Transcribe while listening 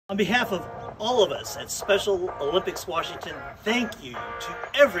On behalf of all of us at Special Olympics Washington, thank you to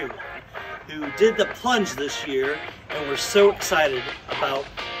everyone who did the plunge this year, and we're so excited about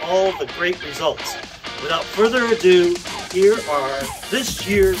all the great results. Without further ado, here are this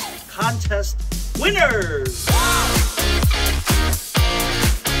year's contest winners!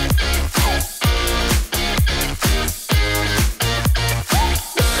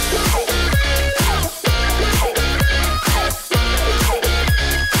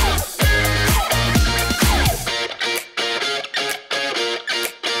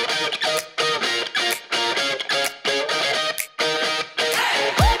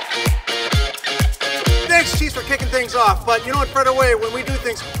 Thanks for kicking things off, but you know what, right away, when we do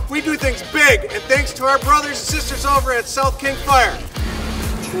things big, and thanks to our brothers and sisters over at South King Fire.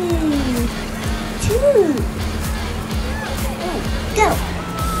 3, 2, go!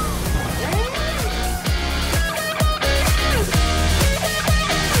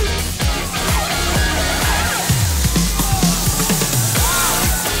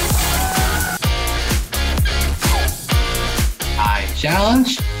 I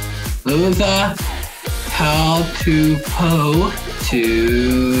challenge Luther how to participate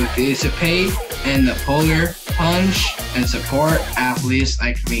in the Polar Plunge and support athletes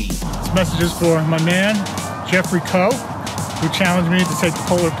like me. This message is for my man, Jeffrey Coe, who challenged me to take the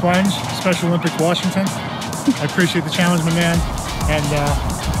Polar Plunge, Special Olympics Washington. I appreciate the challenge, my man. And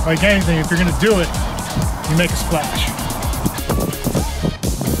like anything, if you're gonna do it, you make a splash.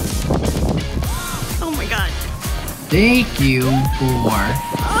 Oh my God. Thank you for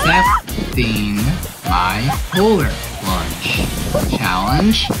accepting my Polar Plunge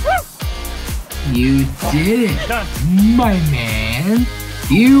challenge. You did it, my man.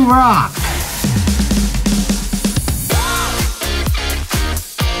 You rock.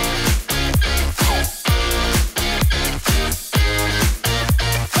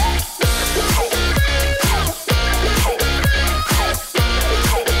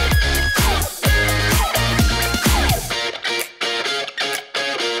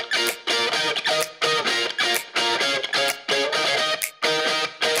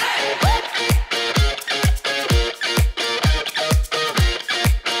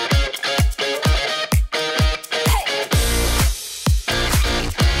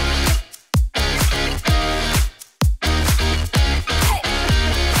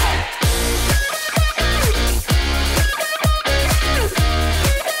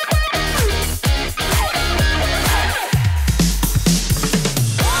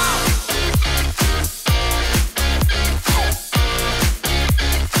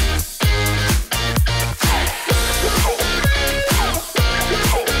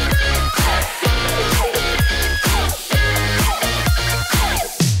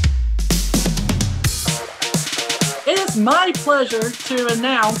 It's my pleasure to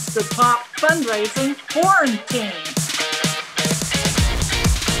announce the top fundraising foreign team.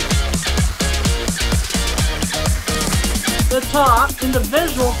 The top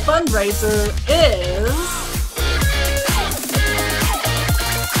individual fundraiser is